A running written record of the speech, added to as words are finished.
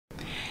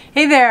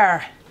Hey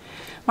there,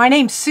 my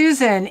name's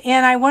Susan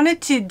and I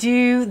wanted to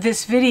do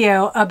this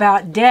video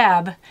about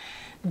Deb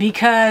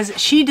because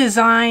she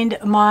designed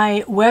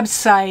my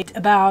website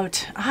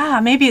about,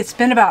 maybe it's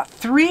been about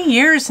 3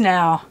 years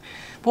now.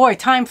 Boy,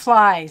 time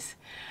flies.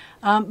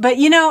 But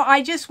you know,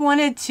 I just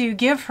wanted to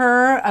give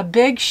her a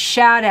big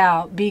shout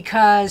out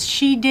because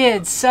she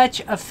did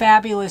such a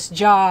fabulous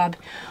job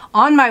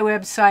on my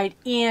website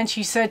and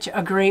she's such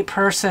a great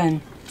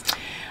person.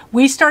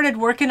 We started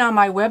working on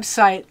my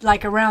website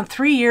like around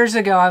 3 years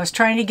ago. I was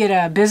trying to get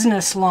a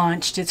business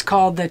launched. It's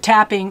called the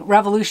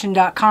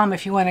tappingrevolution.com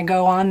if you want to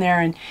go on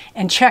there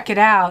and check it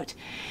out.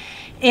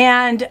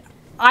 And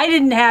I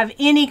didn't have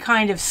any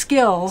kind of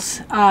skills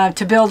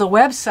to build a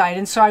website,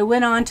 and so I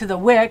went on to the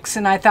Wix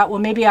and I thought, well,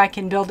 maybe I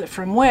can build it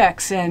from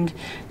Wix, and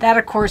that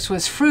of course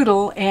was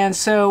fruitful. And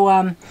so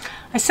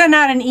I sent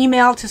out an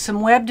email to some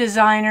web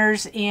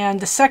designers, and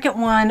the second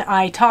one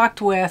I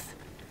talked with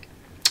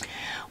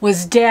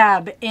was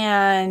Deb,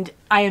 and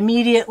I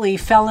immediately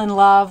fell in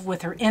love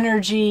with her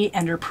energy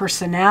and her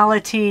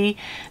personality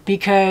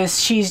because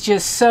she's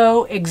just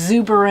so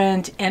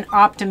exuberant and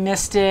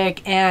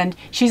optimistic, and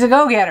she's a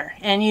go-getter,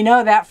 and you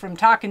know that from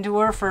talking to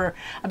her for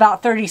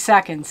about 30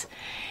 seconds.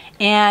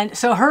 And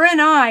so her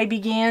and I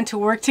began to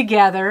work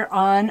together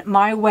on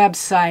my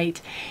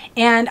website,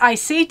 and I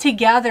say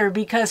together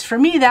because for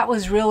me that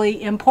was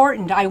really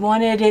important. I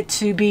wanted it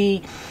to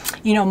be,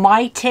 you know,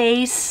 my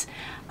tastes.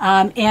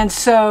 And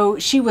so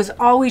she was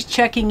always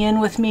checking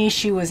in with me.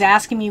 She was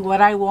asking me what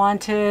I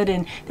wanted,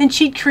 and then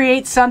she'd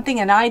create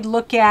something and I'd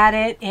look at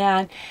it,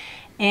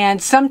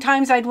 and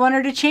sometimes I'd want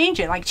her to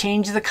change it, like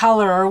change the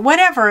color or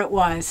whatever it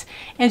was.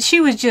 And she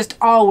was just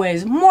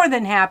always more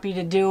than happy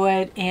to do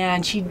it,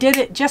 and she did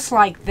it just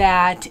like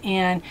that,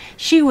 and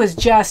she was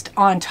just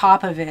on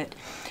top of it.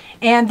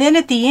 And then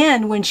at the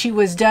end, when she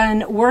was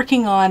done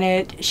working on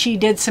it, she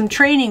did some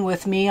training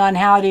with me on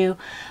how to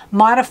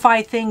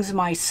modify things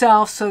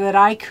myself so that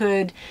I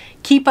could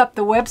keep up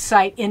the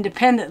website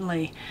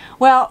independently.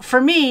 Well,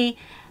 for me,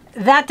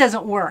 that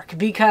doesn't work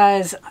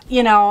because,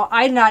 you know,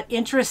 I'm not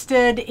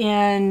interested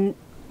in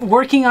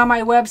working on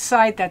my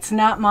website. That's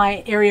not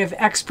my area of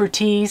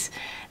expertise.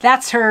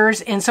 That's hers.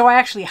 And so I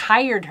actually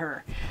hired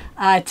her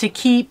to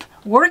keep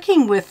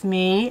working with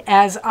me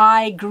as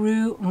I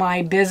grew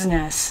my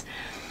business.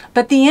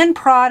 But the end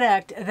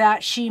product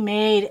that she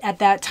made at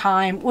that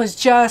time was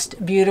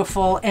just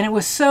beautiful, and it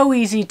was so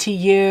easy to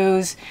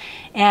use,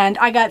 and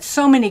I got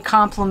so many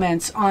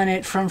compliments on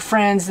it from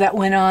friends that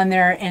went on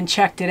there and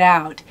checked it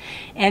out.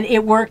 And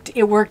it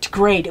worked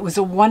great. It was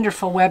a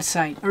wonderful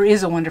website, or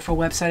is a wonderful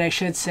website, I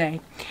should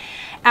say.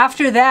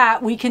 After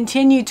that, we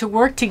continued to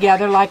work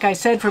together, like I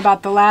said, for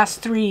about the last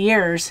 3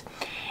 years.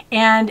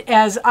 And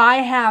as I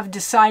have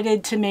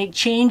decided to make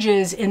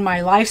changes in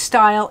my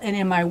lifestyle and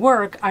in my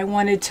work, I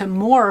wanted to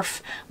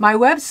morph my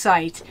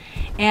website.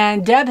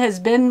 And Deb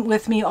has been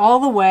with me all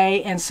the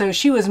way, and so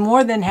she was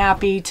more than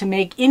happy to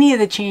make any of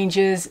the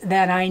changes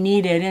that I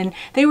needed. And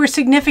they were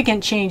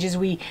significant changes.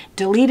 We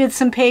deleted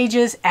some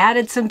pages,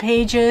 added some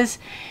pages,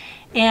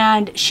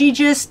 and she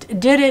just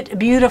did it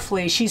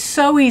beautifully. She's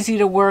so easy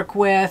to work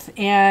with,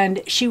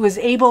 and she was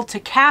able to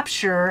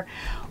capture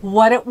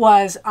what it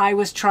was I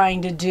was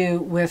trying to do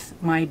with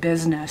my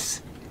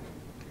business.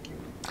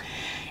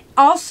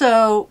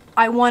 Also,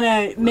 I want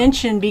to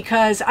mention,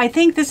 because I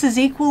think this is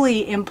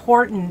equally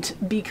important,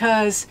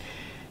 because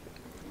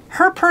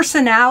her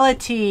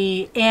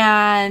personality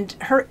and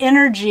her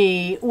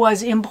energy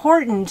was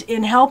important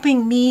in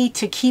helping me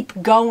to keep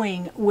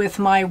going with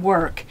my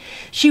work.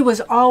 She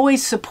was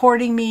always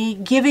supporting me,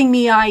 giving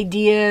me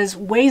ideas,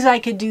 ways I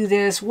could do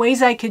this,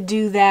 ways I could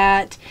do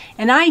that.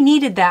 And I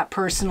needed that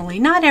personally.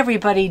 Not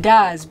everybody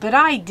does, but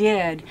I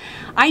did.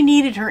 I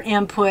needed her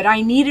input.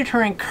 I needed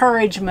her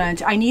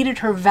encouragement. I needed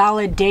her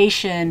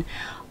validation.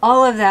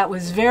 All of that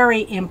was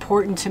very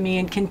important to me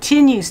and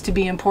continues to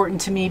be important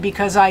to me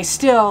because I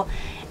still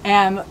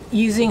am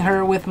using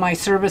her with my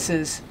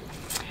services.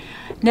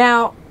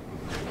 Now,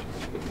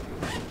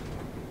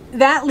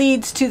 that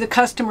leads to the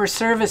customer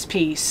service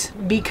piece,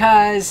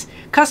 because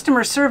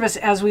customer service,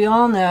 as we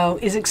all know,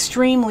 is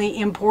extremely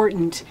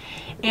important.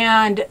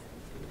 And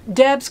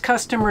Deb's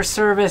customer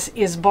service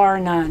is bar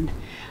none.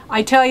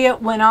 I tell you,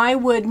 when I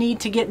would need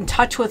to get in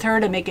touch with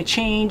her to make a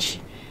change,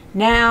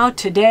 now,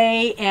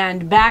 today,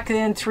 and back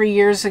then 3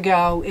 years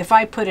ago, if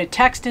I put a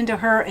text into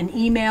her, an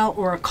email,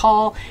 or a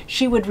call,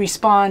 she would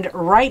respond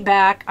right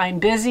back. I'm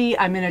busy,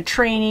 I'm in a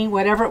training,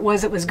 whatever it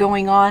was that was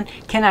going on.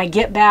 Can I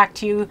get back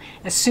to you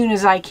as soon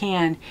as I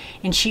can?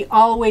 And she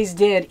always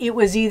did. It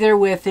was either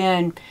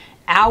within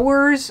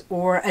hours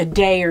or a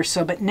day or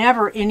so, but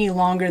never any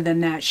longer than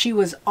that. She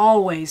was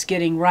always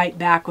getting right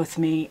back with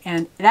me,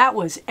 and that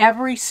was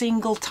every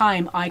single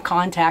time I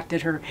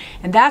contacted her.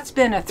 And that's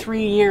been a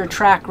 3-year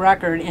track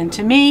record, and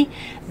to me,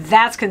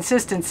 that's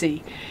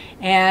consistency.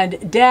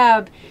 And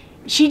Deb,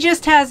 she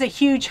just has a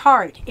huge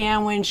heart,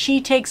 and when she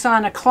takes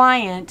on a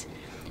client,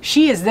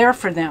 she is there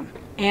for them,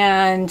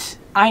 and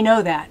I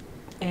know that.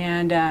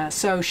 And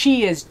so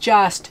she is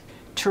just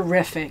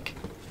terrific.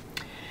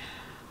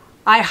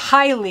 I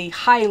highly,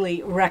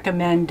 highly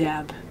recommend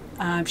Deb.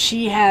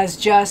 She has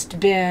just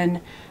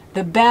been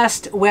the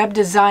best web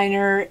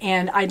designer,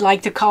 and I'd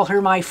like to call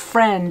her my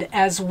friend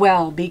as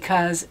well,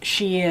 because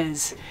she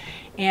is.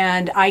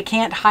 And I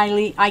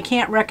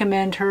can't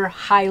recommend her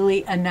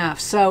highly enough.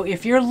 So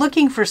if you're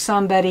looking for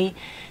somebody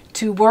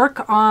to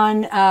work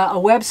on a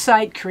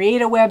website,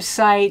 create a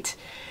website,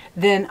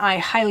 then I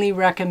highly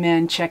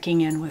recommend checking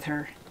in with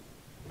her.